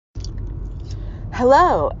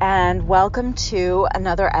Hello, and welcome to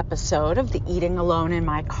another episode of the Eating Alone in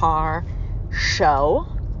My Car show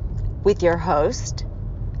with your host,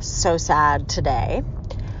 So Sad Today.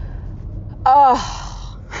 I'm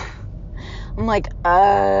like,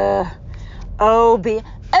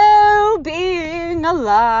 being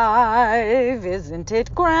alive, isn't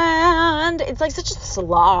it grand? It's like such a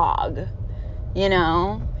slog, you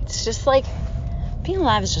know? It's just like, being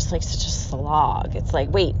alive is just like such a slog. It's like,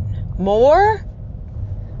 wait, more?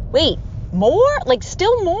 Like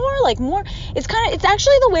still more? Like more? It's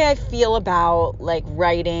actually the way I feel about like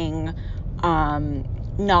writing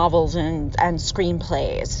novels and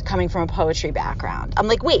screenplays coming from a poetry background. I'm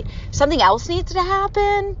like, wait, something else needs to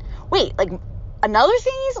happen? Wait, like another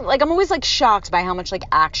thing is, like, I'm always like shocked by how much like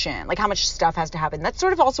action, like how much stuff has to happen. That's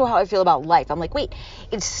sort of also how I feel about life. I'm like, wait,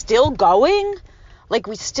 it's still going? Like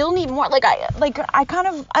we still need more?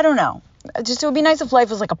 I don't know. Just, it would be nice if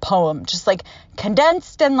life was like a poem, just like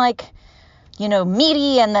condensed and like, you know,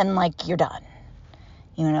 meaty, and then like you're done,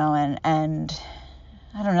 you know, and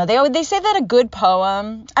I don't know. They say that a good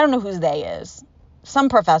poem, I don't know whose they is. Some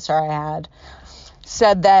professor I had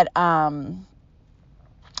said that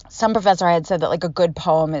like a good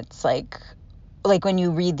poem, it's like when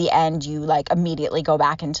you read the end, you like immediately go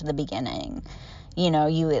back into the beginning. You know,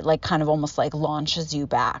 it like kind of almost like launches you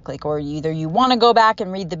back, like, or either you want to go back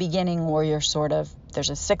and read the beginning, or you're sort of, there's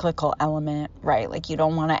a cyclical element, right? Like you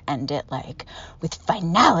don't want to end it like with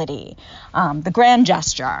finality, the grand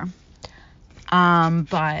gesture.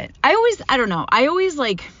 But I always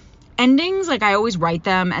like endings, like I always write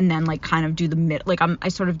them and then like kind of do the mid, like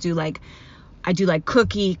I do like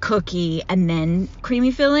cookie and then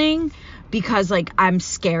creamy filling, because like I'm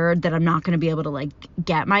scared that I'm not going to be able to like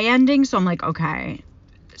get my ending. So I'm like, okay.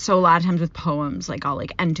 So a lot of times with poems, like I'll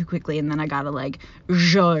like end too quickly and then I got to like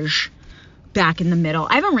zhuzh back in the middle.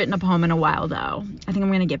 I haven't written a poem in a while though. I think I'm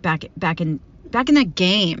going to get back in that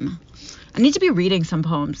game. I need to be reading some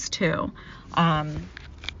poems too.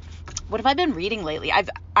 What have I been reading lately?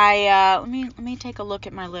 Let me take a look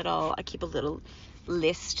at I keep a little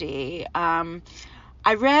listy.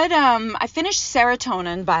 I finished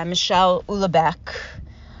Serotonin by Michelle Houellebecq.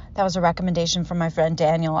 That was a recommendation from my friend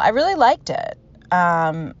Daniel. I really liked it.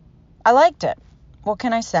 I liked it. What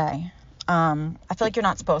can I say? I feel like you're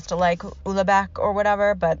not supposed to like Houellebecq or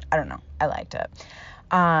whatever, but I don't know. I liked it.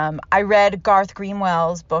 I read Garth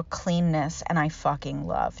Greenwell's book Cleanness, and I fucking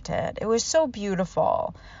loved it. It was so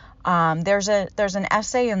beautiful. There's an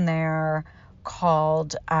essay in there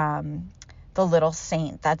called The Little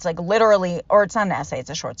Saint. That's like literally, or it's not an essay, it's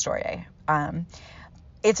a short story.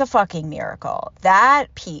 It's a fucking miracle.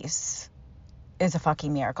 That piece is a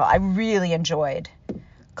fucking miracle. I really enjoyed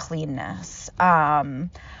Cleanness.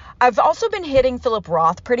 I've also been hitting Philip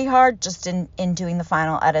Roth pretty hard just in doing the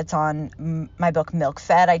final edits on my book Milk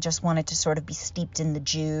Fed. I just wanted to sort of be steeped in the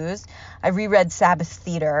Jews. I reread Sabbath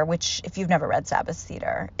Theater, which, if you've never read Sabbath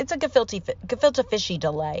Theater, it's a gefilte fishy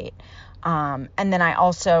delight. And then I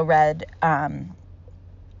also read The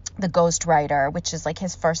Ghostwriter, which is like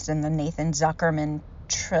his first in the Nathan Zuckerman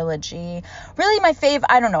trilogy. Really my fave.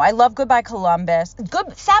 I don't know. I love Goodbye Columbus.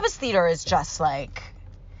 Sabbath Theater is just like,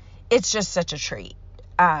 it's just such a treat.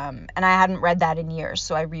 And I hadn't read that in years,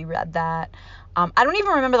 so I reread that. I don't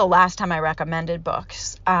even remember the last time I recommended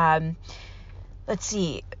books. Let's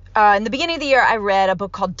see. In the beginning of the year, I read a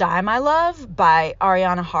book called Die, My Love by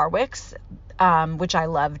Ariana Harwicks, which I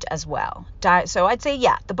loved as well. So I'd say,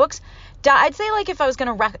 yeah, the books. I'd say like if I was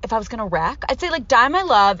gonna wreck, I'd say like Die, My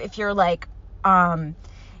Love if you're like a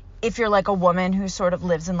woman who sort of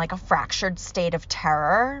lives in like a fractured state of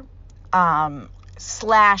terror,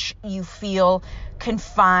 / you feel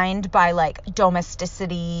confined by like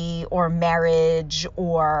domesticity or marriage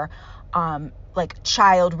or like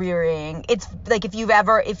child rearing. It's like if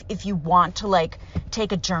you want to like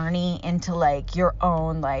take a journey into like your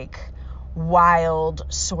own like wild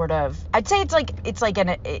sort of, I'd say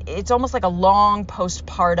it's almost like a long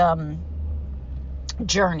postpartum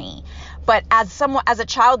journey. But as a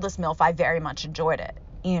childless MILF, I very much enjoyed it,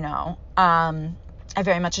 you know. I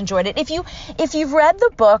very much enjoyed it. If you've read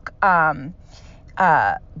the book The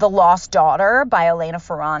Lost Daughter by Elena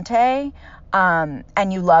Ferrante,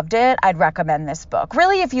 and you loved it, I'd recommend this book.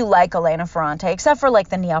 Really, if you like Elena Ferrante, except for like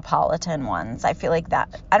the Neapolitan ones, I feel like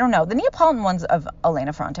that, I don't know, the Neapolitan ones of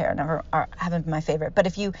Elena Ferrante haven't been my favorite.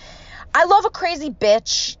 But I love a crazy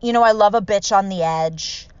bitch, you know, I love a bitch on the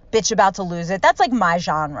edge. Bitch about to lose it. That's like my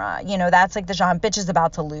genre, you know, that's like the genre, bitch is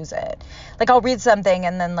about to lose it. Like I'll read something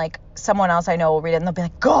and then like someone else I know will read it and they'll be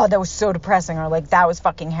like, God, that was so depressing, or like that was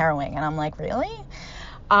fucking harrowing. And I'm like, really?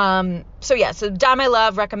 So Die, My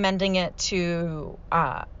Love, recommending it to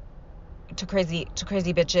to crazy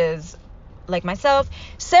bitches like myself.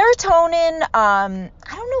 Serotonin, I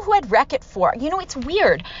don't know who I'd rec it for. It's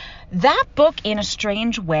weird. That book, in a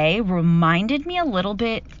strange way, reminded me a little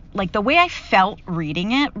bit, like the way I felt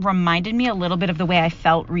reading it reminded me a little bit of the way I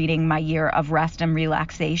felt reading My Year of Rest and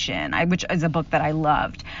Relaxation, which is a book that I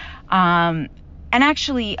loved. And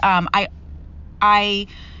actually, I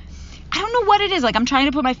don't know what it is. Like, I'm trying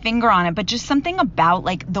to put my finger on it, but just something about,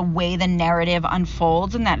 like, the way the narrative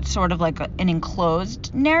unfolds, and that sort of like an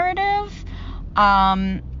enclosed narrative.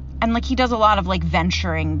 And like, he does a lot of like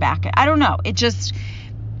venturing back. I don't know. It just,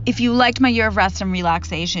 if you liked My Year of Rest and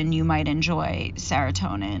Relaxation, you might enjoy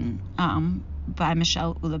Serotonin, by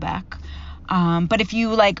Michelle Houellebecq. But if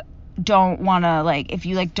you don't want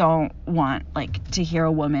to hear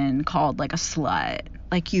a woman called like a slut,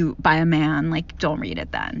 by a man, don't read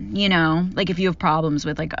it then, if you have problems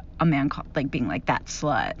with like a man being like that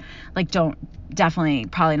slut,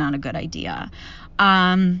 probably not a good idea.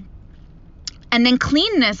 And then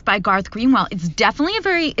Cleanness by Garth Greenwell. It's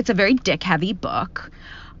definitely it's a very dick heavy book.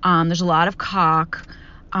 There's a lot of cock.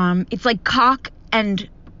 It's like cock and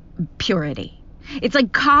purity. It's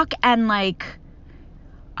like cock and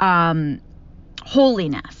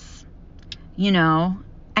holiness,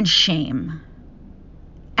 and shame.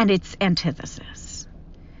 And its antithesis.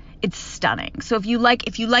 It's stunning. So if you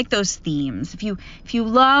like those themes, if you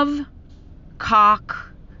love cock,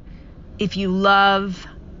 if you love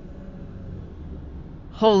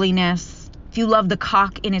holiness, if you love the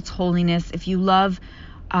cock in its holiness, if you love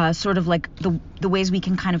sort of like the ways we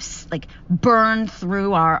can kind of like burn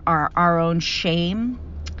through our own shame,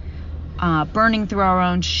 burning through our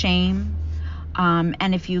own shame,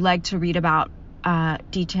 and if you like to read about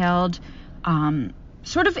detailed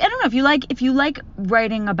sort of, I don't know, if you like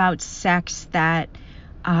writing about sex that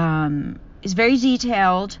is very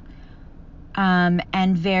detailed,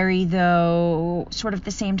 and very, though, sort of at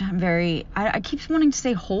the same time very, I keep wanting to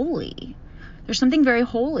say holy. There's something very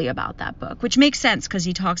holy about that book, which makes sense because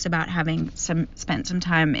he talks about having spent some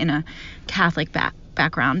time in a Catholic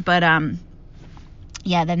background. But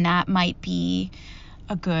yeah, then that might be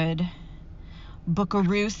a good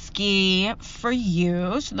bookarooski for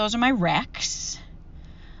you. So those are my recs.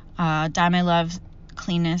 Die My Love,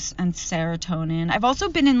 Cleanness, and Serotonin. I've also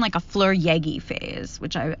been in like a Fleur Yegi phase,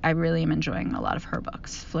 which I really am enjoying a lot of her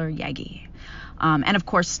books. Fleur Yegi. And of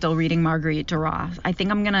course, still reading Marguerite Duras. I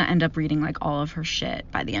think I'm going to end up reading like all of her shit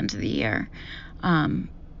by the end of the year.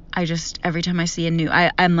 Every time I see a new,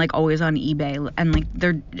 I'm like always on eBay, and like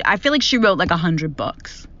I feel like she wrote like 100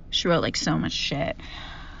 books. She wrote like so much shit.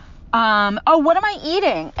 What am I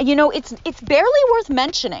eating? It's barely worth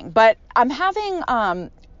mentioning, but I'm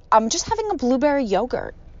just having a blueberry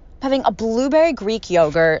yogurt. I'm having a blueberry Greek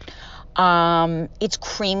yogurt. It's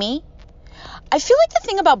creamy. I feel like the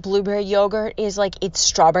thing about blueberry yogurt is like it's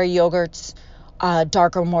strawberry yogurt's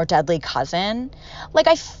darker, more deadly cousin. Like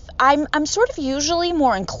I'm sort of usually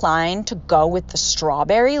more inclined to go with the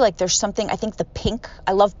strawberry. Like there's something, I think the pink,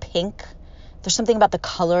 I love pink. There's something about the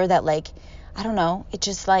color that like, I don't know, it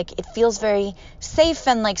just like, it feels very safe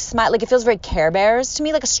and like smile, like it feels very Care Bears to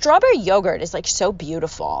me. Like a strawberry yogurt is like so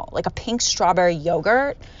beautiful, like a pink strawberry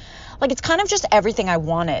yogurt. Like it's kind of just everything I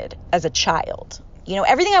wanted as a child.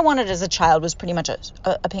 Everything I wanted as a child was pretty much a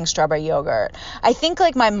pink strawberry yogurt. I think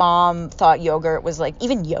like my mom thought yogurt was like,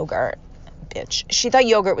 even yogurt, bitch. She thought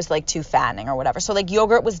yogurt was like too fattening or whatever. So like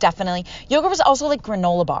yogurt was also like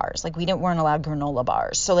granola bars. Like we weren't allowed granola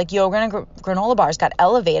bars. So like yogurt and granola bars got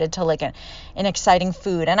elevated to like an exciting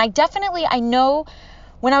food. And I know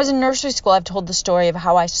when I was in nursery school, I've told the story of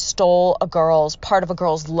how I stole part of a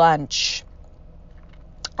girl's lunch,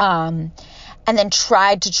 and then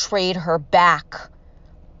tried to trade her back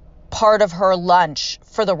part of her lunch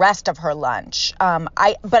for the rest of her lunch.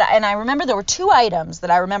 I remember there were two items that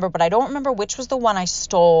I remember, but I don't remember which was the one I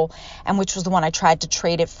stole and which was the one I tried to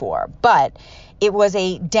trade it for. But it was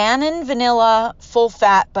a Dannon vanilla full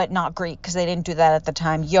fat, but not Greek because they didn't do that at the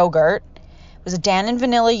time, yogurt. It was a Dannon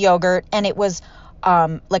vanilla yogurt, and it was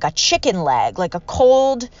like a chicken leg, like a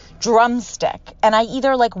cold drumstick. And I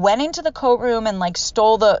either like went into the coat room and like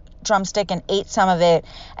stole the drumstick and ate some of it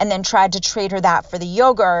and then tried to trade her that for the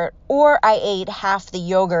yogurt, or I ate half the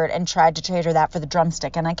yogurt and tried to trade her that for the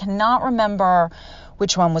drumstick. And I cannot remember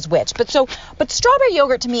which one was which. But strawberry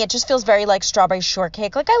yogurt to me, it just feels very like strawberry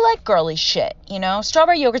shortcake. Like I like girly shit,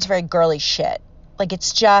 Strawberry yogurt's very girly shit. Like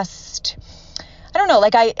it's just, I don't know,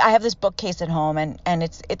 like I have this bookcase at home and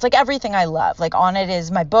it's like everything I love. Like on it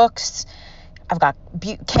is my books. I've got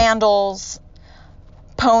candles,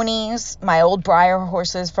 ponies, my old Breyer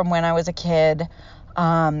horses from when I was a kid,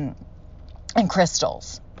 and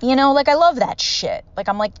crystals. You know, like, I love that shit. Like,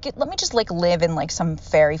 I'm like, let me just, like, live in, like, some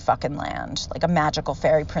fairy fucking land. Like, a magical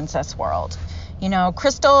fairy princess world. You know,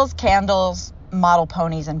 crystals, candles, model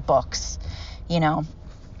ponies, and books. You know,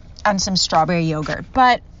 and some strawberry yogurt.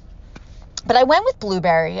 But I went with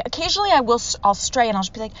blueberry. Occasionally I'll stray and I'll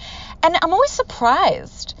just be like, and I'm always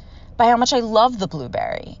surprised by how much I love the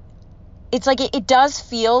blueberry. It's like, it does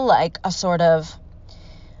feel like a sort of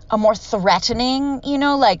a more threatening, you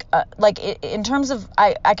know, like in terms of,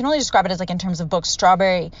 I can only describe it as, like, in terms of books,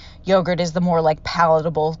 strawberry yogurt is the more, like,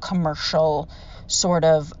 palatable, commercial sort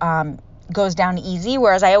of, goes down easy,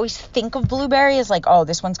 whereas I always think of blueberry as like, oh,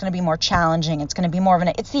 this one's going to be more challenging. It's going to be more of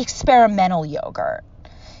it's the experimental yogurt.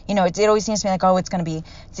 You know, it always seems to me like, oh, it's the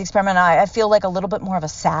experimental. I feel like a little bit more of a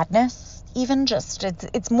sadness, even just,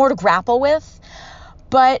 it's more to grapple with.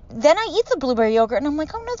 But then I eat the blueberry yogurt and I'm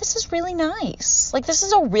like, oh no, this is really nice. Like, this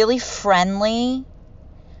is a really friendly,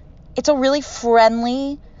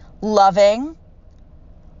 loving,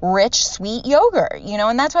 rich, sweet yogurt, you know,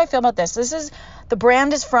 and that's how I feel about this. The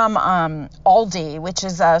brand is from Aldi, which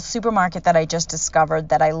is a supermarket that I just discovered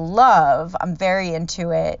that I love. I'm very into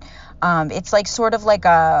it. It's like sort of like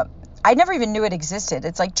I never even knew it existed.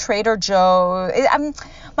 It's like Trader Joe.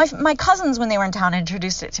 My cousins, when they were in town,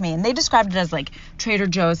 introduced it to me, and they described it as like Trader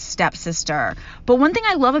Joe's stepsister. But one thing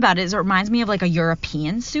I love about it is it reminds me of like a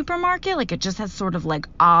European supermarket. Like, it just has sort of like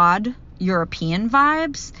odd European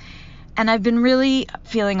vibes. And I've been really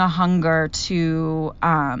feeling a hunger to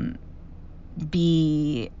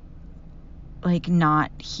be like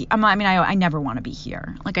not here. I never want to be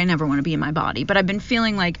here. Like, I never want to be in my body. But I've been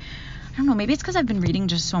feeling like, I don't know, maybe it's because I've been reading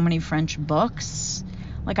just so many French books.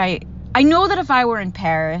 Like, I know that if I were in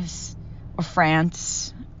Paris or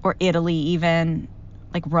France or Italy even,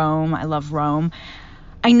 like Rome, I love Rome,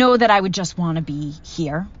 I know that I would just want to be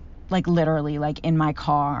here, like literally, like in my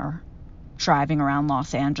car driving around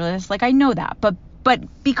Los Angeles. Like, I know that. But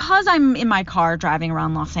because I'm in my car driving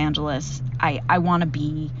around Los Angeles, I want to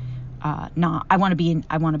be I want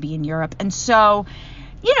to be in Europe. And so,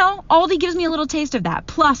 you know, Aldi gives me a little taste of that.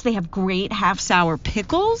 Plus, they have great half-sour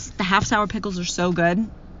pickles. The half-sour pickles are so good.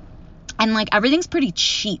 And, like, everything's pretty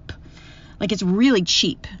cheap. Like, it's really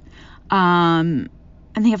cheap.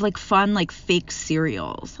 And they have, like, fun, like, fake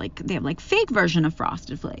cereals. Like, they have, like, fake version of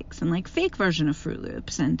Frosted Flakes and, like, fake version of Froot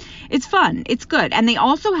Loops. And it's fun. It's good. And they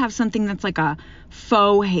also have something that's, like, a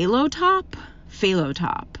faux Phalo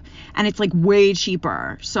top. And it's, like, way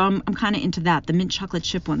cheaper. So I'm kind of into that. The mint chocolate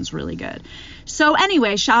chip one's really good. So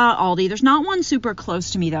anyway, shout out Aldi. There's not one super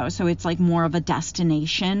close to me, though. So it's, like, more of a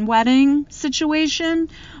destination wedding situation.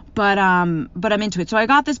 But I'm into it. So I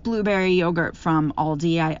got this blueberry yogurt from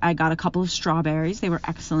Aldi. I got a couple of strawberries. They were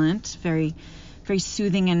excellent. Very, very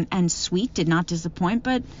soothing and sweet. Did not disappoint.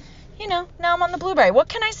 But, you know, now I'm on the blueberry. What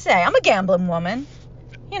can I say? I'm a gambling woman.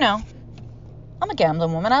 You know, I'm a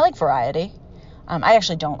gambling woman. I like variety. I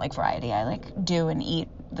actually don't like variety. I like do and eat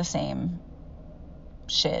the same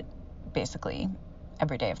shit basically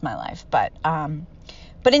every day of my life. But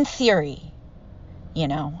in theory, you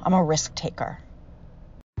know, I'm a risk taker.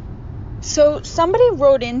 So somebody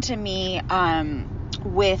wrote into me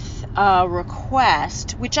with a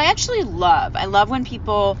request, which I actually love. I love when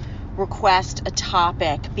people request a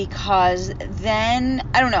topic, because then,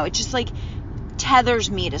 I don't know, it just like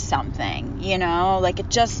tethers me to something, you know, like it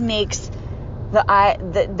just makes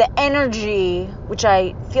the energy, which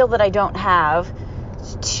I feel that I don't have,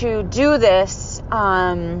 to do this,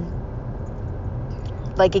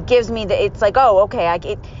 like it gives me it's like, oh, okay,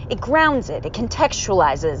 it grounds it, it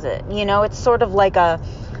contextualizes it, you know. It's sort of like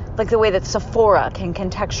the way that Sephora can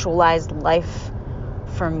contextualize life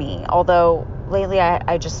for me. Although lately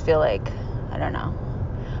I just feel like, I don't know,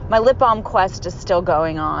 my lip balm quest is still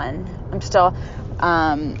going on. I'm still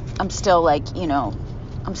like, you know,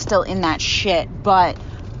 I'm still in that shit, but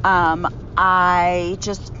I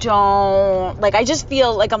just don't, like, I just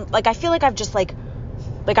feel like I feel like I've just like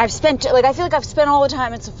I've spent, like, I feel like I've spent all the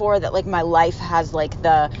time at Sephora that, like, my life has, like,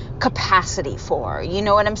 the capacity for, you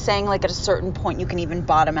know what I'm saying? Like, at a certain point, you can even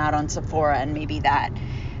bottom out on Sephora, and maybe that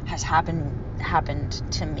has happened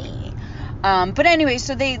to me. But anyway,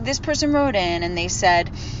 so this person wrote in, and they said,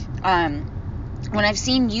 when I've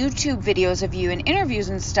seen YouTube videos of you and interviews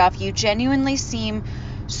and stuff, you genuinely seem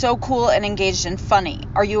so cool and engaged and funny.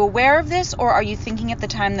 Are you aware of this, or are you thinking at the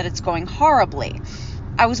time that it's going horribly?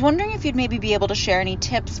 I was wondering if you'd maybe be able to share any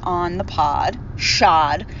tips on the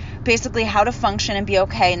SHOD, basically how to function and be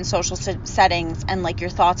okay in social settings, and, like, your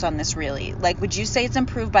thoughts on this, really. Like, would you say it's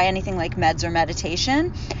improved by anything like meds or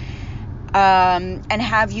meditation? And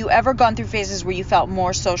have you ever gone through phases where you felt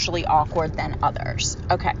more socially awkward than others?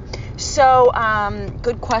 Okay, so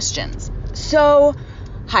good questions. So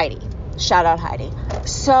Heidi. Shout out Heidi.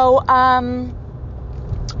 So,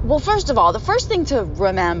 well, first of all, the first thing to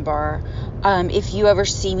remember, if you ever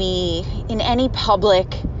see me in any public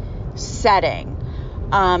setting,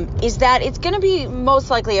 is that it's going to be most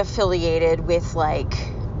likely affiliated with like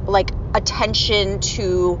attention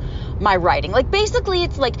to my writing. Like, basically,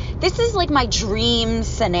 it's like, this is like my dream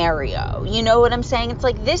scenario. You know what I'm saying? It's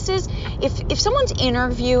like, this is, if someone's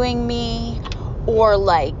interviewing me, or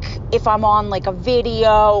like if I'm on like a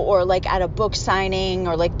video, or like at a book signing,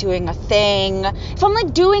 or like doing a thing, if I'm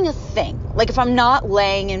like doing a thing, like if I'm not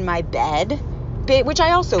laying in my bed, which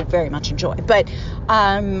I also very much enjoy, but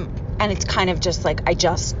and it's kind of just like,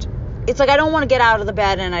 it's like I don't want to get out of the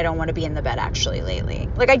bed, and I don't want to be in the bed actually lately.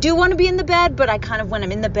 Like, I do want to be in the bed, but I kind of, when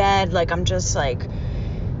I'm in the bed, like, I'm just like,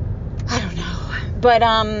 I don't know. But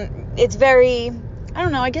it's very, I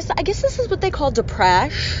don't know, I guess this is what they call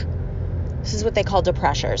depressed. This is what they call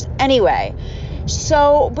depressors. Anyway,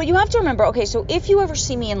 so, but you have to remember, okay, so if you ever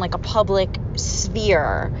see me in like a public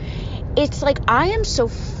sphere, it's like, I am so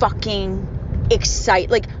fucking excited.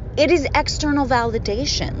 Like, it is external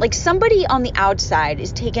validation. Like, somebody on the outside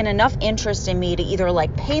is taking enough interest in me to either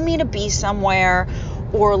like pay me to be somewhere,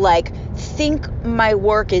 or like think my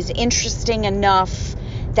work is interesting enough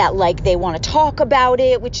that like they want to talk about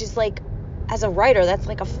it, which is like, as a writer, that's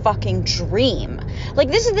like a fucking dream. Like,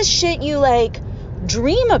 this is the shit you like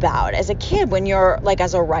dream about as a kid when you're like,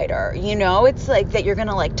 as a writer, you know, it's like that you're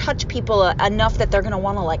gonna like touch people enough that they're gonna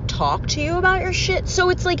want to like talk to you about your shit. So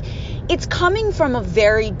it's like, it's coming from a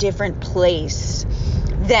very different place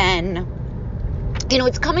than, you know,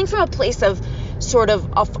 it's coming from a place of sort of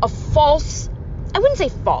a false, I wouldn't say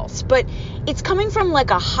false, but it's coming from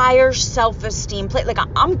like a higher self-esteem place. Like,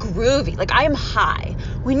 I'm groovy. Like, I am high.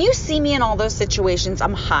 When you see me in all those situations,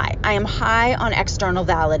 I'm high. I am high on external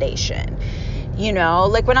validation. You know,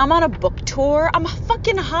 like when I'm on a book tour, I'm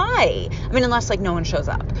fucking high. I mean, unless like no one shows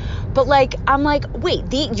up. But like, I'm like, wait,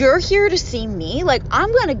 you're here to see me? Like,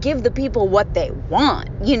 I'm going to give the people what they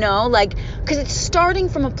want, you know? Like, because it's starting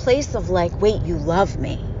from a place of like, wait, you love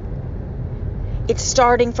me. It's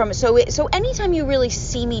starting from, so anytime you really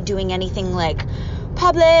see me doing anything like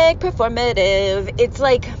public, performative, it's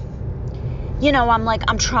like, you know,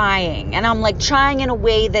 I'm trying, and I'm like trying in a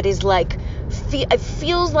way that is like, it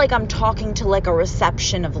feels like I'm talking to like a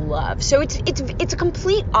reception of love. So it's a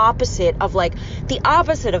complete opposite of like, the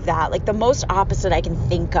opposite of that, like the most opposite I can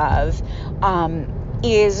think of,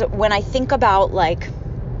 is when I think about like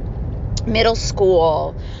middle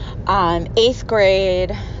school, 8th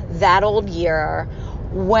grade, that old year,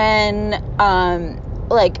 when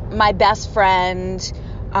like my best friend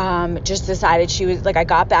just decided she was like, I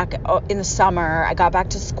got back in the summer, I got back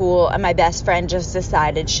to school, and my best friend just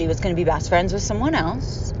decided she was going to be best friends with someone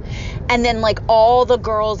else. And then like all the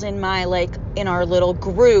girls in my like, in our little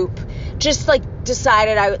group just like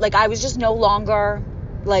decided I was just no longer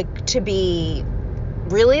like to be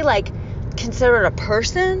really like considered a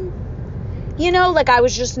person, you know, like I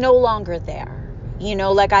was just no longer there. You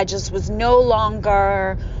know, like I just was no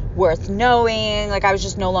longer worth knowing. Like I was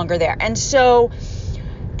just no longer there. And so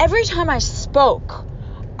every time I spoke,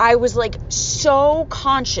 I was like so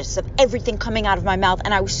conscious of everything coming out of my mouth.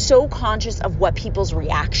 And I was so conscious of what people's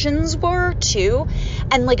reactions were too.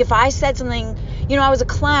 And like, if I said something, you know, I was a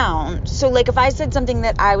clown. So like, if I said something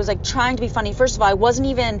that I was like trying to be funny, first of all, I wasn't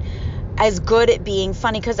even as good at being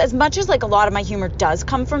funny, because as much as like a lot of my humor does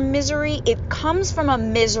come from misery, it comes from a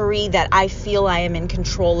misery that I feel I am in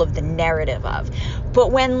control of the narrative of.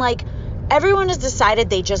 But when like everyone has decided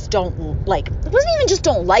they just don't like, it wasn't even just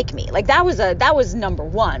don't like me, like that was number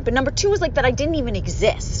one, but number two was like that I didn't even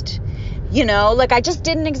exist, you know, like I just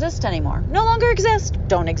didn't exist anymore, no longer exist,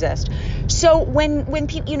 don't exist. So when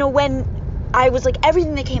people, you know, when I was like,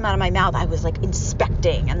 everything that came out of my mouth, I was like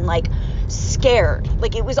inspecting and like scared.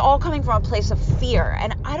 Like it was all coming from a place of fear.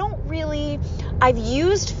 And I've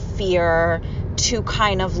used fear to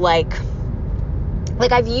kind of like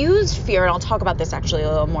I've used fear, and I'll talk about this actually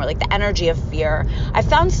a little more, like the energy of fear. I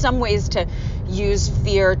found some ways to use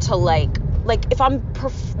fear to like if I'm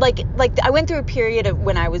like I went through a period of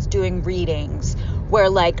when I was doing readings where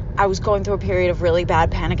like I was going through a period of really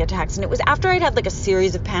bad panic attacks, and it was after I'd had like a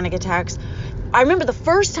series of panic attacks. I remember the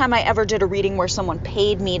first time I ever did a reading where someone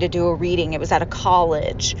paid me to do a reading. It was at a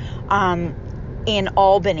college in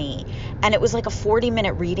Albany, and it was like a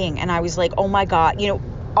 40-minute reading, and I was like, oh my God, you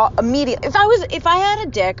know, immediately, if I had a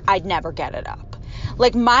dick, I'd never get it up.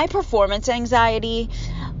 Like my performance anxiety,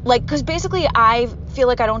 like, because basically I feel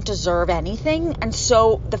like I don't deserve anything, and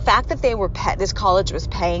so the fact that this college was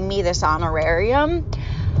paying me this honorarium,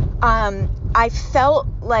 I felt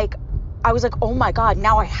like I was like, oh my God,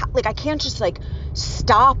 now I can't just like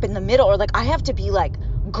stop in the middle, or like I have to be like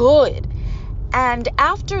good. And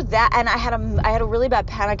after that, and I had a really bad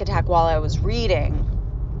panic attack while I was reading,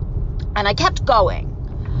 and I kept going.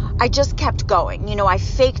 I just kept going. You know, I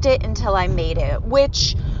faked it until I made it,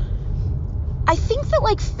 which I think that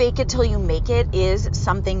like fake it till you make it is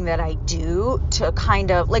something that I do to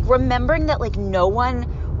kind of like remembering that like no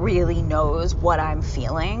one really knows what I'm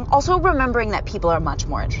feeling. Also remembering that people are much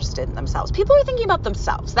more interested in themselves. People are thinking about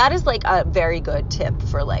themselves. That is like a very good tip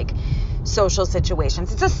for like social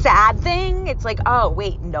situations. It's a sad thing. It's like, oh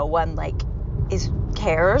wait, no one like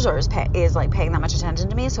cares or is like paying that much attention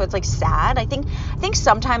to me. So it's like sad. I think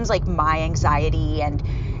sometimes like my anxiety and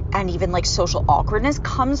even like social awkwardness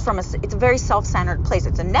comes from it's a very self-centered place.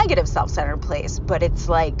 It's a negative self-centered place, but it's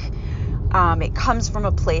like it comes from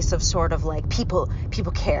a place of sort of like people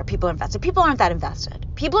care, people are invested. People aren't that invested.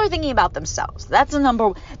 People are thinking about themselves. That's the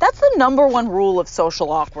number one rule of social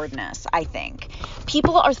awkwardness, I think.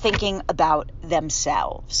 People are thinking about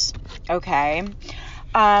themselves. Okay?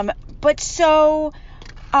 But so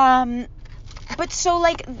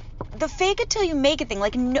like the fake it till you make it thing,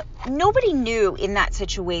 like nobody knew in that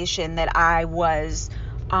situation that I was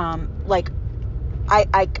like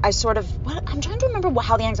I sort of, I'm trying to remember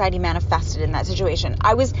how the anxiety manifested in that situation.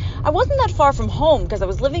 I wasn't that far from home because I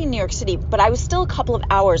was living in New York City, but I was still a couple of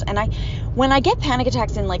hours. And when I get panic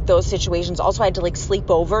attacks in like those situations, also I had to like sleep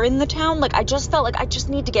over in the town. Like I just felt like I just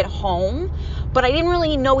need to get home, but I didn't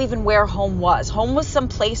really know even where home was. Home was some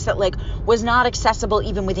place that like was not accessible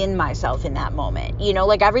even within myself in that moment. You know,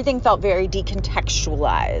 like everything felt very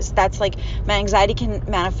decontextualized. That's like my anxiety can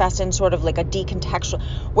manifest in sort of like a decontextual,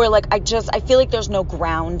 where like I feel like there's no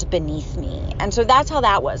ground beneath me. And so that's how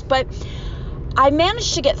that was. But I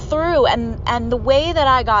managed to get through, and the way that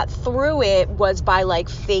I got through it was by like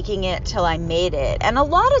faking it till I made it. And a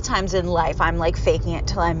lot of times in life I'm like faking it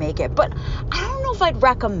till I make it, but I don't know if I'd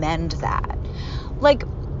recommend that. Like,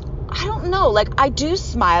 I don't know, like I do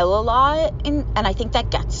smile a lot, and I think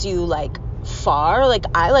that gets you like far. Like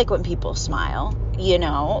I like when people smile, you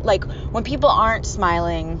know, like when people aren't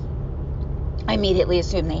smiling, I immediately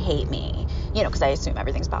assume they hate me, you know, because I assume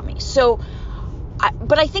everything's about me. So,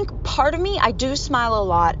 but I think part of me, I do smile a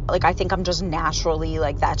lot. Like, I think I'm just naturally,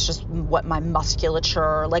 like, that's just what my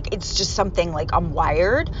musculature, like, it's just something, like, I'm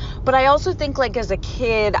wired. But I also think, like, as a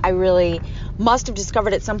kid, I really must have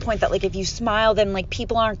discovered at some point that, like, if you smile, then, like,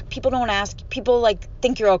 people don't ask, people, like,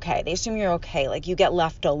 think you're okay. They assume you're okay. Like, you get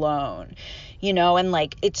left alone, you know, and,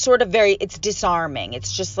 like, it's sort of it's disarming.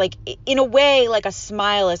 It's just, like, in a way, like, a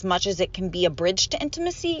smile, as much as it can be a bridge to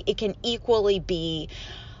intimacy, it can equally be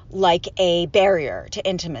like a barrier to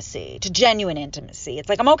intimacy, to genuine intimacy. It's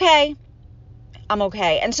like, I'm okay.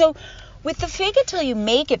 And so with the fake it till you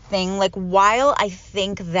make it thing, like, while I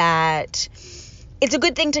think that it's a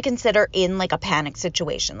good thing to consider in like a panic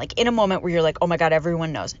situation, like in a moment where you're like, oh my God,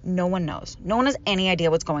 everyone knows. No one knows. No one has any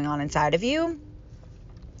idea what's going on inside of you.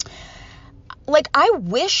 Like, I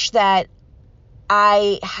wish that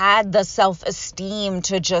I had the self-esteem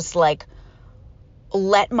to just like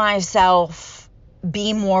let myself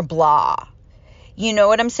be more blah. You know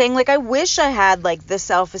what I'm saying? Like, I wish I had like the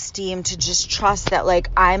self-esteem to just trust that like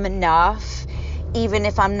I'm enough, even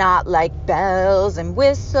if I'm not like bells and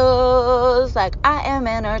whistles, like I am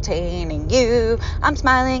entertaining you, I'm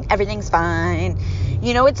smiling, everything's fine.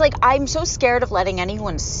 You know, it's like I'm so scared of letting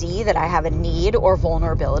anyone see that I have a need or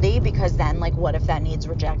vulnerability, because then like what if that need's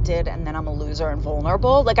rejected and then I'm a loser and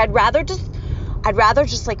vulnerable? Like I'd rather just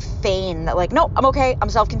like feign that like, no, I'm okay, I'm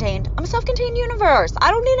self-contained. I'm a self-contained universe. I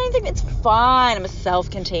don't need anything. It's fine. I'm a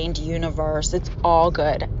self-contained universe. It's all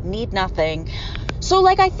good. Need nothing. So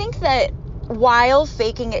like I think that while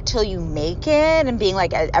faking it till you make it and being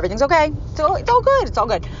like everything's okay, so it's all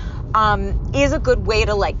good, is a good way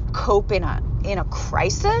to like cope in a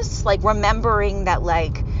crisis. Like remembering that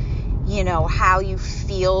like, you know, how you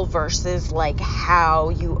feel versus like how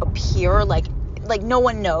you appear, like no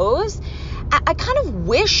one knows. I kind of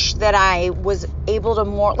wish that I was able to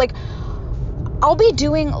more, like, I'll be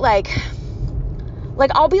doing, like,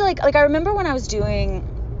 I'll be, like, I remember when I was doing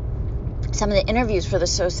some of the interviews for the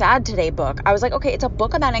So Sad Today book, I was like, okay, it's a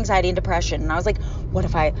book about anxiety and depression, and I was like, what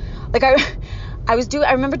if I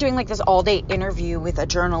remember doing, like, this all-day interview with a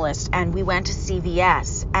journalist, and we went to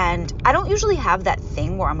CVS, and I don't usually have that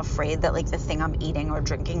thing where I'm afraid that, like, the thing I'm eating or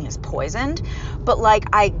drinking is poisoned, but, like,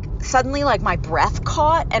 I suddenly, like, my breath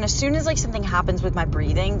caught, and as soon as, like, something happens with my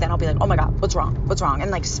breathing, then I'll be like, oh my God, what's wrong,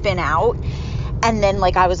 and, like, spin out, and then,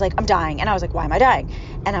 like, I was like, I'm dying, and I was like, why am I dying?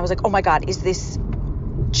 And I was like, oh my God, is this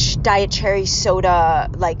Diet Cherry soda,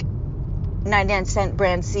 like, 99-cent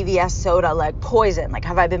brand CVS soda, like poison, like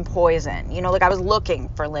have I been poisoned? You know, like I was looking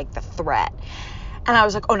for like the threat. And I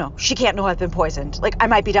was like, oh no, she can't know I've been poisoned. Like I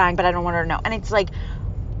might be dying, but I don't want her to know. And it's like,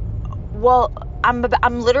 well, I'm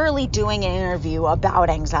literally doing an interview about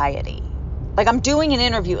anxiety. Like I'm doing an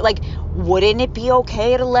interview. Like, wouldn't it be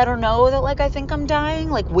okay to let her know that like I think I'm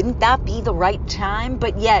dying? Like, wouldn't that be the right time?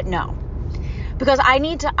 But yet, no. Because I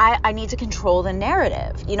need to control the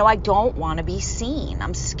narrative. You know, I don't want to be seen.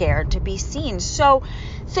 I'm scared to be seen. So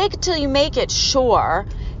fake it till you make it, sure.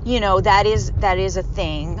 You know, that is a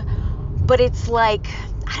thing. But it's like,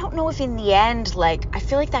 I don't know if in the end, like, I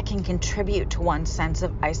feel like that can contribute to one's sense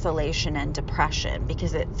of isolation and depression,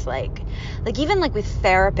 because it's like even like with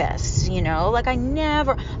therapists, you know, like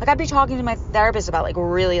I'd be talking to my therapist about like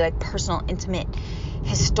really like personal, intimate,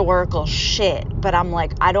 historical shit, but I'm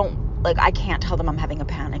like, I can't tell them I'm having a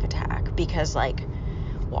panic attack, because like,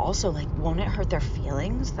 well, also like, won't it hurt their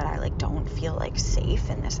feelings that I like don't feel like safe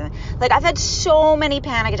in this? And like, I've had so many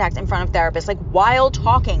panic attacks in front of therapists, like while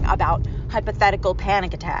talking about hypothetical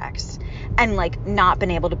panic attacks, and like not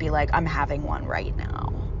been able to be like, I'm having one right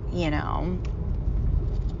now, you know?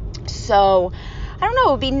 So I don't know,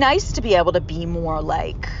 it would be nice to be able to be more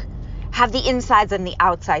like, have the insides and the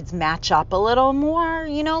outsides match up a little more,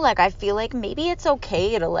 you know? Like I feel like maybe it's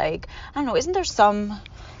okay to like, I don't know, isn't there some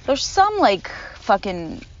like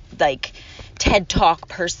fucking like TED Talk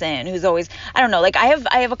person who's always, I don't know, like I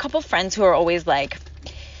have a couple friends who are always like,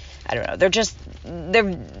 I don't know,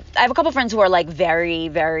 I have a couple friends who are like very,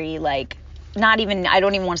 very like, not even, I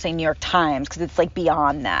don't even want to say New York Times, because it's like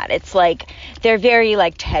beyond that. It's like, they're very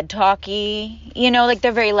like TED Talky, you know, like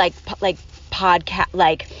they're very like podcast,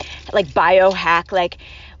 like biohack, like,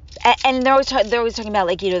 and they're always talking about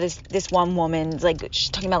like, you know, this one woman's like, she's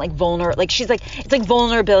talking about like she's like, it's like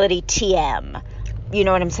vulnerability TM, you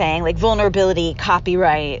know what I'm saying? Like vulnerability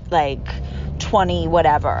copyright, like 20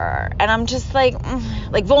 whatever. And I'm just like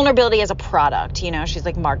vulnerability as a product, you know, she's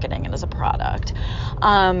like marketing it as a product.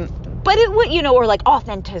 But it would, you know, or like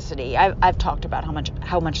authenticity. I've talked about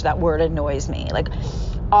how much that word annoys me. Like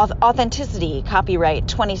authenticity, copyright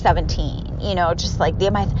 2017, you know, just like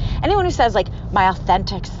anyone who says like my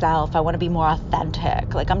authentic self, I want to be more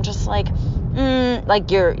authentic. Like I'm just like, you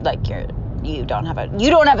don't have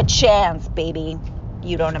a chance, baby.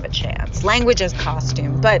 You don't have a chance. Language is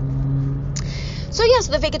costume. But so yeah,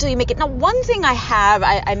 so the fake it till you make it. Now, one thing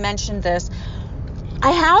I mentioned this, I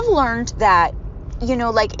have learned that, you know,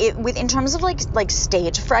 like in terms of like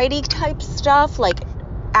stage frighty type stuff, like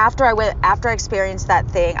after I experienced that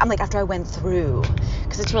thing, I'm like, after I went through,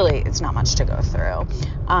 because it's not much to go through.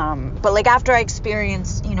 But like after I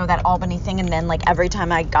experienced, you know, that Albany thing, and then like every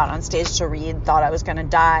time I got on stage to read, thought I was going to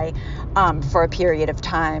die, for a period of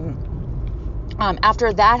time.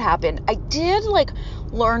 After that happened, I did like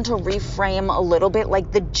learn to reframe a little bit,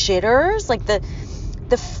 like the jitters, like the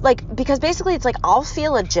like, because basically it's like, I'll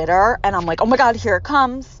feel a jitter and I'm like, oh my God, here it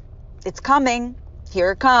comes. It's coming.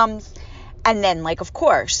 Here it comes. And then like, of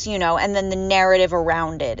course, you know, and then the narrative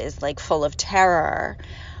around it is like full of terror.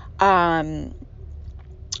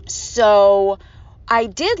 So I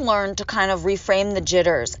did learn to kind of reframe the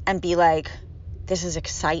jitters and be like, this is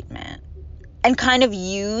excitement, and kind of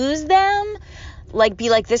use them, like be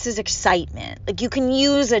like, this is excitement. Like you can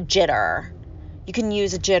use a jitter.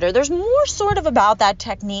 There's more sort of about that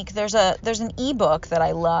technique. There's an ebook that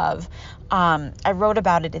I love. I wrote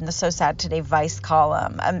about it in the So Sad Today Vice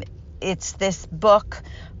column. It's this book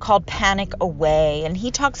called Panic Away, and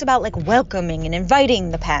he talks about like welcoming and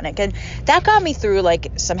inviting the panic, and that got me through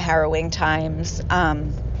like some harrowing times.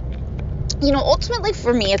 You know, ultimately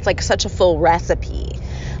for me, it's like such a full recipe.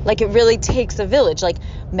 Like it really takes a village. Like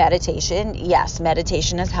meditation, yes,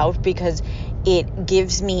 meditation has helped, because it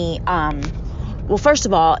gives me, well, first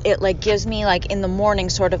of all, it like gives me like in the morning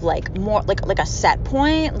sort of like more like a set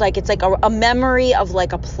point. Like it's like a memory of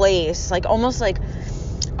like a place, like almost like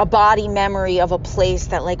a body memory of a place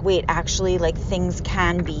that like, wait, actually like things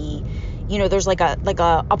can be, you know, there's like a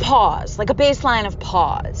pause, like a baseline of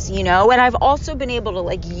pause, you know. And I've also been able to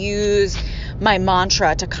like use my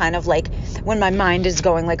mantra to kind of like, when my mind is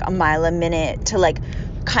going like a mile a minute, to like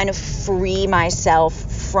kind of free myself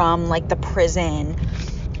from like the prison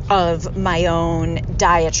of my own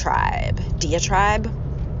diatribe.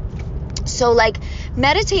 So like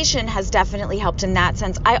meditation has definitely helped in that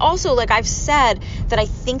sense. I also, like I've said, that I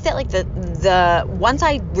think that like the once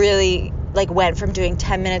I really like went from doing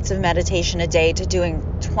 10 minutes of meditation a day to doing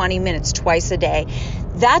 20 minutes twice a day,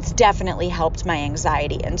 that's definitely helped my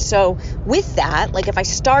anxiety. And so with that, like if I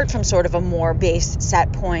start from sort of a more base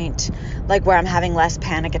set point, like where I'm having less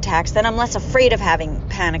panic attacks, then I'm less afraid of having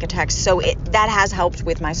panic attacks. So that has helped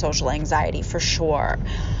with my social anxiety for sure.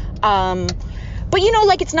 But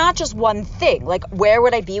like it's not just one thing. Like where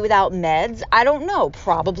would I be without meds? I don't know.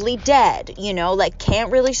 Probably dead. Like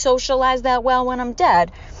can't really socialize that well when I'm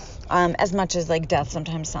dead. As much as like death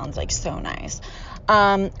sometimes sounds like so nice.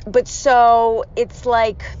 But so it's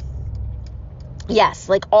like, yes,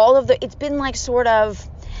 like all of it's been like sort of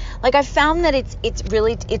like I found that it's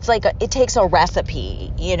really like it takes a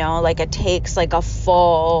recipe, like it takes like a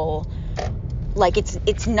full, like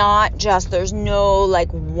it's not just, there's no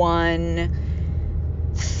like one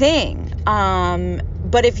thing.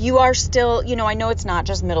 But if you are still, I know it's not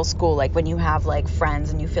just middle school, like when you have like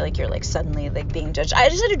friends and you feel like you're like suddenly like being judged. I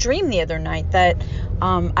just had a dream the other night that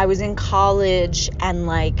I was in college and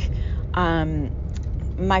like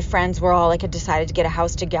my friends were all like had decided to get a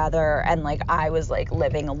house together and like I was like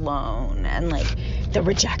living alone and like the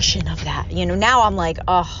rejection of that. Now I'm like,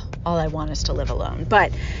 oh, all I want is to live alone.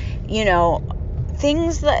 But the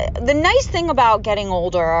nice thing about getting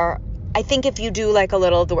older, I think if you do like a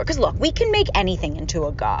little of the work, because look, we can make anything into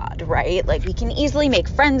a god, right? Like we can easily make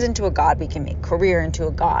friends into a god. We can make career into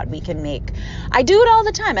a god. I do it all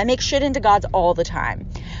the time. I make shit into gods all the time.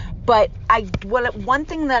 But one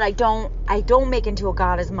thing that I don't make into a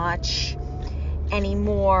god as much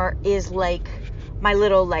anymore is like my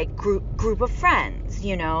little like group of friends,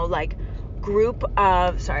 like group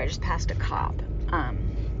of, sorry, I just passed a cop.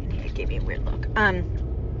 He gave me a weird look.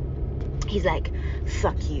 He's like,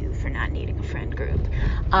 fuck you for not needing a friend group.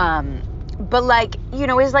 But like,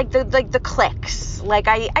 it's like the cliques. Like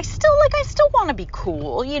I still want to be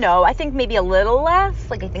cool, I think maybe a little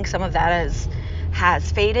less. Like I think some of that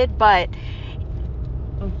has faded, but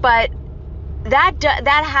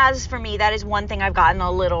that has, for me, that is one thing I've gotten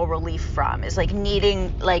a little relief from, is like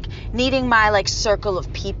needing my like circle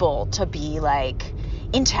of people to be like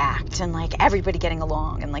intact and like everybody getting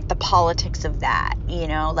along and like the politics of that,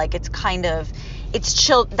 like it's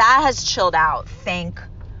chilled. That has chilled out. Thank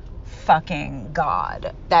fucking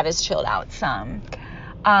God. That has chilled out some.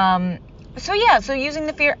 So using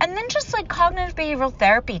the fear, and then just like cognitive behavioral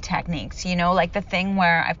therapy techniques, like the thing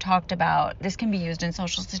where I've talked about, this can be used in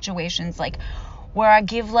social situations, like where I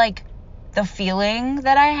give like the feeling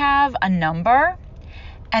that I have a number.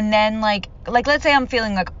 And then like let's say I'm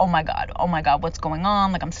feeling like, oh my God, what's going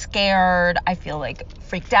on? Like I'm scared. I feel like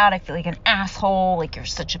freaked out. I feel like an asshole. Like you're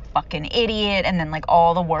such a fucking idiot. And then like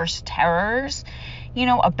all the worst terrors,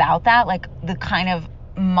 about that, like the kind of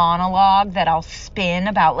monologue that I'll spin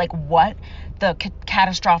about like what the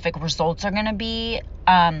catastrophic results are going to be.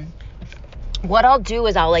 What I'll do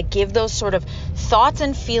is I'll like give those sort of thoughts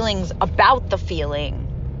and feelings about the feeling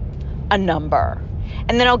a number.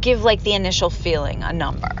 And then I'll give like the initial feeling a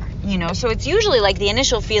number, so it's usually like the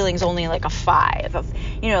initial feeling's only like a 5 of,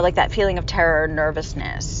 like that feeling of terror,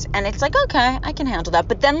 nervousness. And it's like, okay, I can handle that.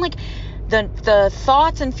 But then like the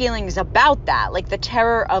thoughts and feelings about that, like the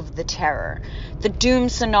terror of the terror, the doom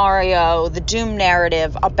scenario, the doom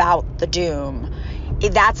narrative about the doom,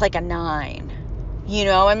 that's like a 9.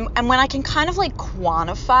 And when I can kind of like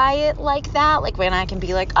quantify it like that, like when I can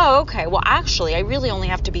be like, oh, okay, well, actually, I really only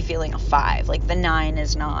have to be feeling a 5. Like the 9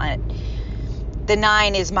 is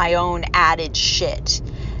my own added shit.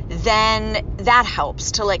 Then that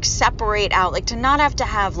helps to like separate out, like to not have to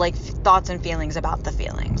have like thoughts and feelings about the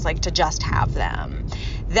feelings, like to just have them.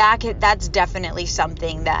 That's definitely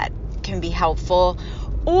something that can be helpful.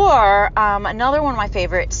 Or another one of my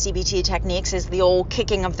favorite CBT techniques is the old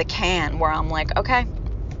kicking of the can, where I'm like, okay,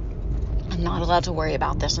 I'm not allowed to worry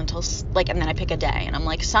about this until like, and then I pick a day and I'm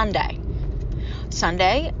like, Sunday,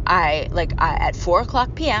 I at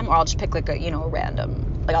 4:00 p.m. or I'll just pick like a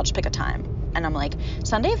random, like I'll just pick a time, and I'm like,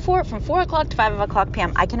 Sunday from 4:00 to 5:00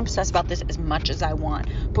 p.m. I can obsess about this as much as I want,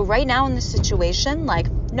 but right now in this situation, like,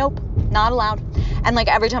 nope, not allowed. And like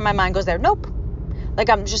every time my mind goes there, nope. Like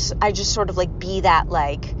I just sort of like be that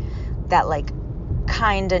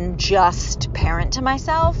kind and just parent to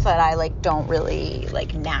myself that I like don't really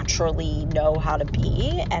like naturally know how to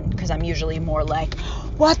be, and because I'm usually more like,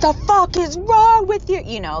 what the fuck is wrong with you?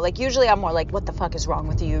 Like usually I'm more like, what the fuck is wrong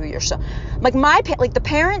with you? You're so like the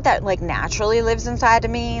parent that like naturally lives inside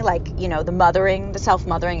of me, like, the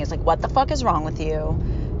self-mothering is like, what the fuck is wrong with you?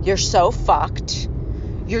 You're so fucked.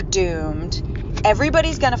 You're doomed.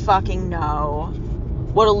 Everybody's gonna fucking know.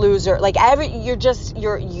 What a loser. Like everyone's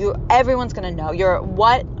gonna know.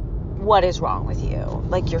 What is wrong with you?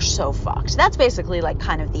 Like you're so fucked. That's basically like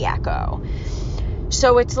kind of the echo.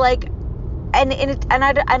 So it's like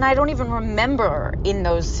I don't even remember in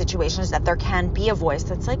those situations that there can be a voice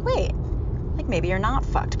that's like, wait, like maybe you're not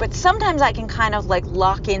fucked. But sometimes I can kind of like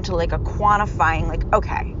lock into like a quantifying, like,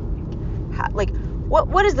 okay,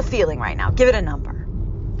 what is the feeling right now? Give it a number.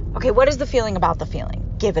 Okay, what is the feeling about the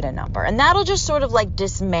feeling? Give it a number. And that'll just sort of like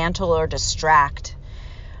dismantle or distract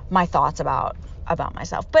my thoughts about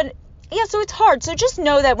myself. But yeah, so it's hard. So just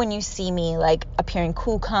know that when you see me like appearing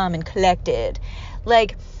cool, calm, and collected,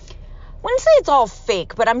 like, I wouldn't say it's all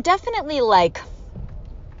fake, but I'm definitely like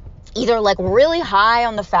either like really high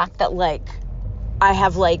on the fact that like I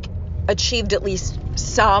have like achieved at least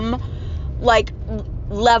some like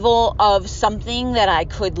level of something that I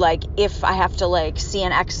could like, if I have to like see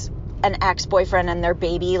an ex-boyfriend and their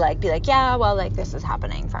baby, like be like, yeah, well, like this is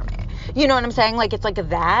happening for me. You know what I'm saying? Like it's like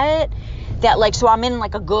that like, so I'm in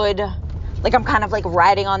like a good, like I'm kind of like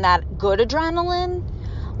riding on that good adrenaline,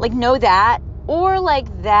 like know that, or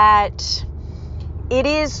like that it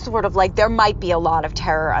is sort of like there might be a lot of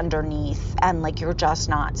terror underneath and like you're just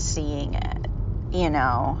not seeing it, you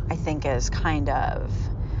know, I think is kind of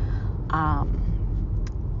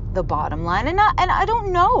the bottom line. And I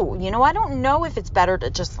don't know, you know, I don't know if it's better to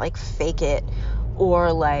just like fake it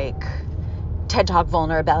or like TED Talk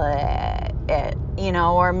vulnerability, you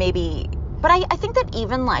know, or maybe, but I think that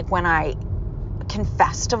even like when I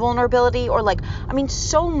confess to vulnerability or like, I mean,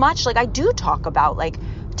 so much, like I do talk about like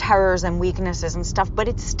terrors and weaknesses and stuff, but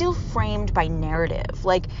it's still framed by narrative.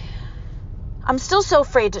 Like I'm still so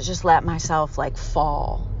afraid to just let myself like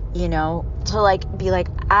fall, you know, to like be like,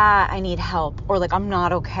 I need help, or like I'm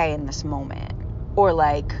not okay in this moment, or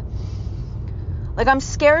like I'm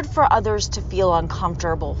scared for others to feel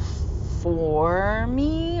uncomfortable for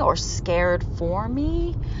me or scared for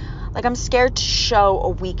me. Like I'm scared to show a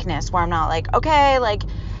weakness where I'm not like, okay, like,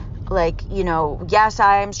 you know, yes,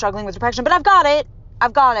 I'm struggling with depression, but I've got it.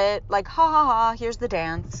 Like, ha ha ha, here's the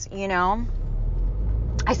dance, you know?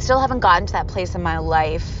 I still haven't gotten to that place in my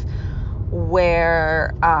life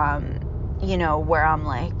where, you know, where I'm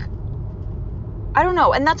like, I don't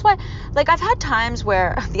know. And that's why, like, I've had times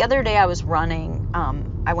where the other day I was running,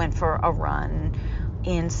 I went for a run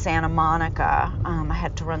in Santa Monica. I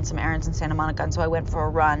had to run some errands in Santa Monica, and so I went for a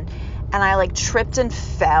run, and I like tripped and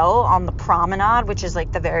fell on the promenade, which is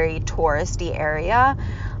like the very touristy area.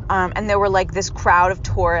 And there were like this crowd of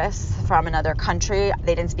tourists from another country.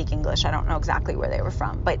 They didn't speak English. I don't know exactly where they were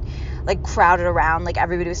from, but like crowded around, like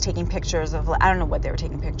everybody was taking pictures of, I don't know what they were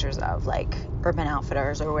taking pictures of, like Urban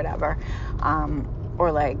Outfitters or whatever.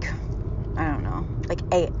 Or like, I don't know, like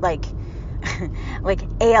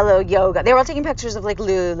ALO yoga. They were all taking pictures of like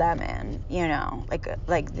Lululemon, you know, like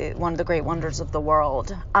one of the great wonders of the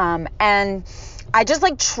world. And I just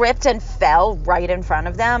like tripped and fell right in front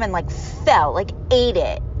of them and like fell, like ate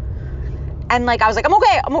it. And like I was like, I'm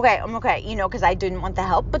okay, you know, because I didn't want the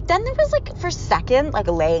help. But then there was like, for a second, like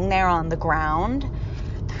laying there on the ground,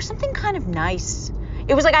 there was something kind of nice.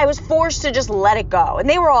 It was like I was forced to just let it go. And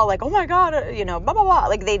they were all like, oh my God, you know, blah, blah, blah.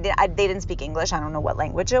 Like they didn't speak English. I don't know what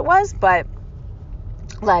language it was, but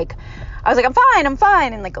like, I was like, I'm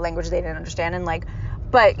fine. In like a language they didn't understand. And like,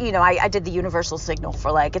 but you know, I did the universal signal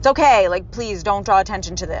for like, it's okay. Like, please don't draw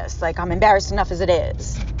attention to this. Like, I'm embarrassed enough as it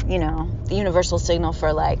is, you know, the universal signal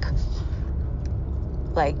for like,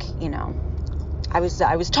 you know, I was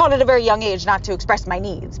taught at a very young age not to express my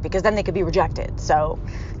needs because then they could be rejected. So,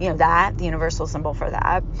 you know, that, the universal symbol for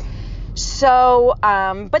that. So,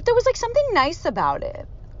 but there was like something nice about it.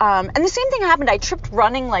 And the same thing happened. I tripped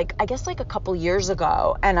running like, I guess like a couple years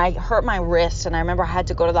ago, and I hurt my wrist, and I remember I had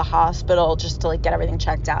to go to the hospital just to like get everything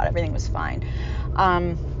checked out. Everything was fine.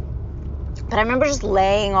 But I remember just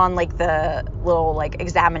laying on like the little like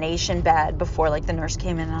examination bed before like the nurse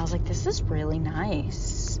came in, and I was like, this is really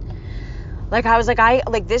nice. Like I was like,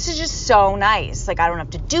 this is just so nice. Like I don't have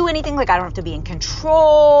to do anything. Like I don't have to be in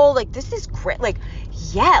control. Like this is great. Like,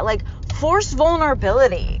 yeah, like forced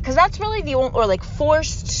vulnerability. Because that's really the only, or like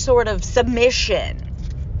forced sort of submission.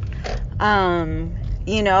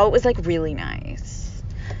 You know, it was like really nice.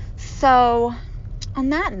 So on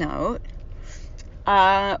that note,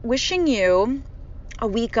 wishing you a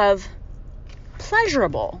week of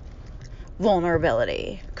pleasurable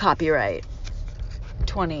vulnerability. Copyright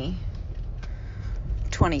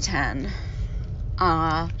 2010.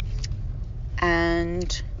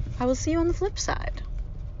 And I will see you on the flip side.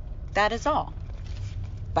 That is all.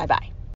 Bye-bye.